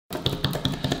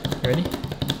Ready?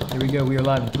 Here we go. We are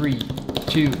live in 3,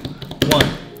 2,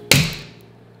 1.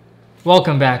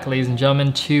 Welcome back, ladies and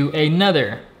gentlemen, to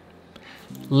another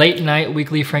late night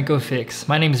weekly Franco fix.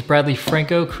 My name is Bradley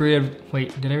Franco, creative.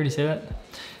 Wait, did I already say that?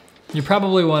 You're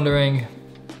probably wondering,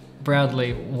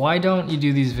 Bradley, why don't you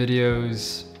do these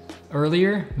videos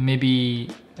earlier? Maybe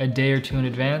a day or two in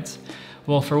advance?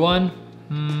 Well, for one,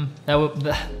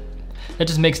 that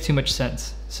just makes too much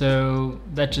sense. So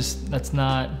that's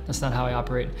not how I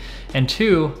operate. And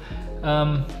two,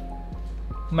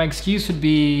 my excuse would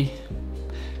be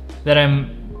that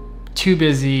I'm too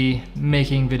busy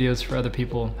making videos for other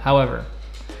people. However,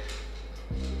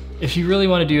 if you really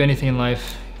want to do anything in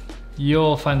life,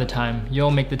 you'll find the time. You'll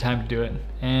make the time to do it.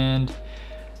 And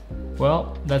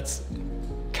well, that's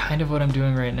kind of what I'm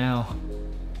doing right now.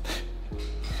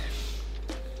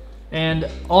 And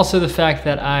also the fact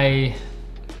that I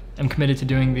am committed to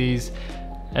doing these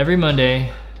every Monday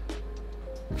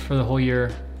for the whole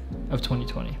year of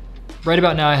 2020. Right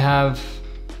about now I have,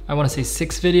 I want to say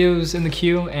 6 videos in the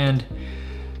queue, and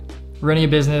running a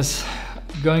business,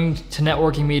 going to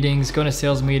networking meetings, going to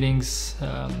sales meetings,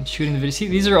 shooting the video. See,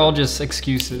 these are all just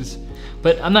excuses.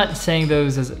 But I'm not saying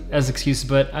those as excuses,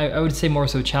 but I would say more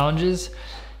so challenges.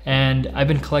 And I've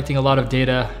been collecting a lot of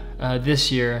data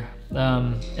this year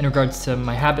in regards to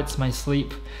my habits, my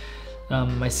sleep,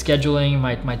 my scheduling,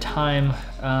 my time,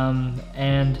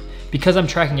 and because I'm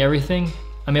tracking everything,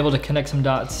 I'm able to connect some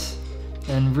dots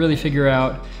and really figure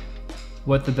out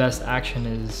what the best action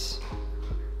is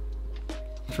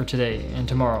for today and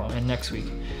tomorrow and next week.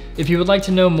 If you would like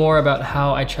to know more about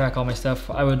how I track all my stuff,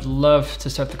 I would love to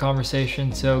start the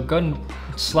conversation, so go ahead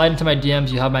and slide into my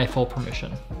DMs. You have my full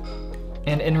permission.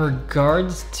 And in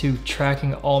regards to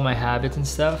tracking all my habits and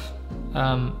stuff,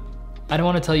 I don't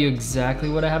want to tell you exactly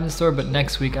what I have in store, but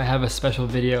next week I have a special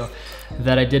video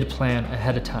that I did plan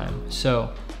ahead of time.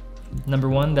 So, number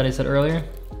one that I said earlier,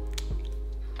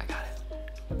 I got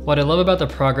it. What I love about the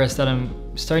progress that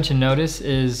I'm starting to notice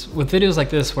is with videos like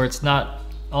this where it's not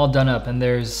all done up and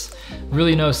there's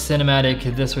really no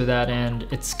cinematic this or that and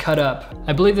it's cut up.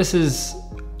 I believe this is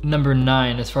number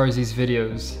 9 as far as these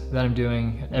videos that I'm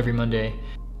doing every Monday.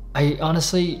 I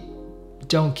honestly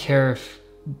don't care if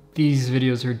these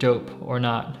videos are dope or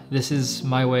not. This is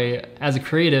my way as a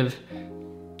creative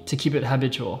to keep it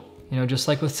habitual. You know, just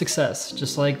like with success,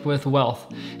 just like with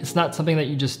wealth. It's not something that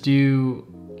you just do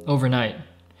overnight.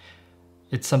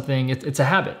 It's something, it's a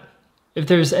habit. If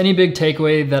there's any big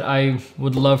takeaway that I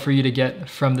would love for you to get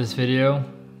from this video,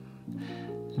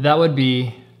 that would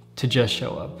be to just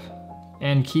show up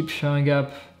and keep showing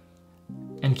up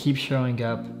and keep showing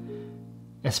up,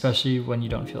 especially when you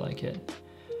don't feel like it.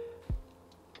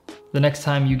 The next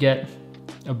time you get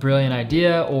a brilliant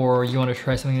idea or you want to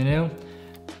try something new,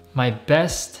 my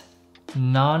best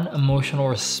non-emotional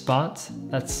response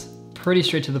that's pretty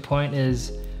straight to the point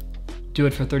is do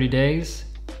it for 30 days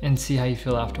and see how you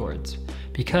feel afterwards.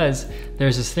 Because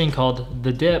there's this thing called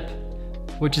The Dip,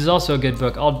 which is also a good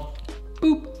book.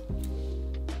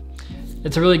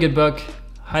 It's a really good book,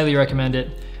 highly recommend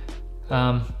it.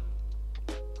 And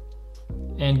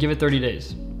give it 30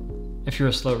 days if you're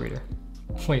a slow reader.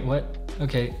 Wait, what?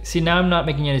 Okay, see, now I'm not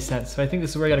making any sense. So I think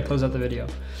this is where I gotta close out the video.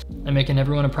 I'm making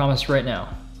everyone a promise right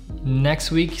now.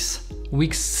 Next week's,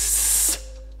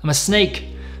 I'm a snake.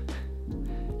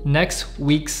 Next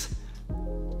week's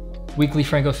weekly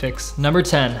Franco fix, number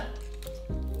 10.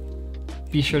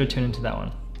 Be sure to tune into that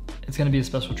one. It's gonna be a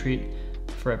special treat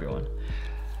for everyone.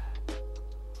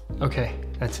 Okay,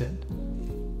 that's it.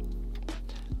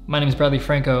 My name is Bradley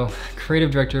Franco, creative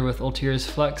director with Ulterior's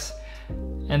Flex,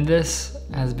 and this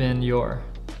has been your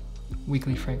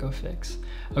weekly Franco fix.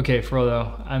 Okay, for real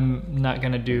though, I'm not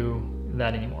gonna do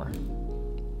that anymore.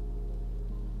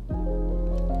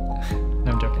 No,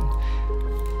 I'm joking.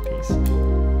 Peace.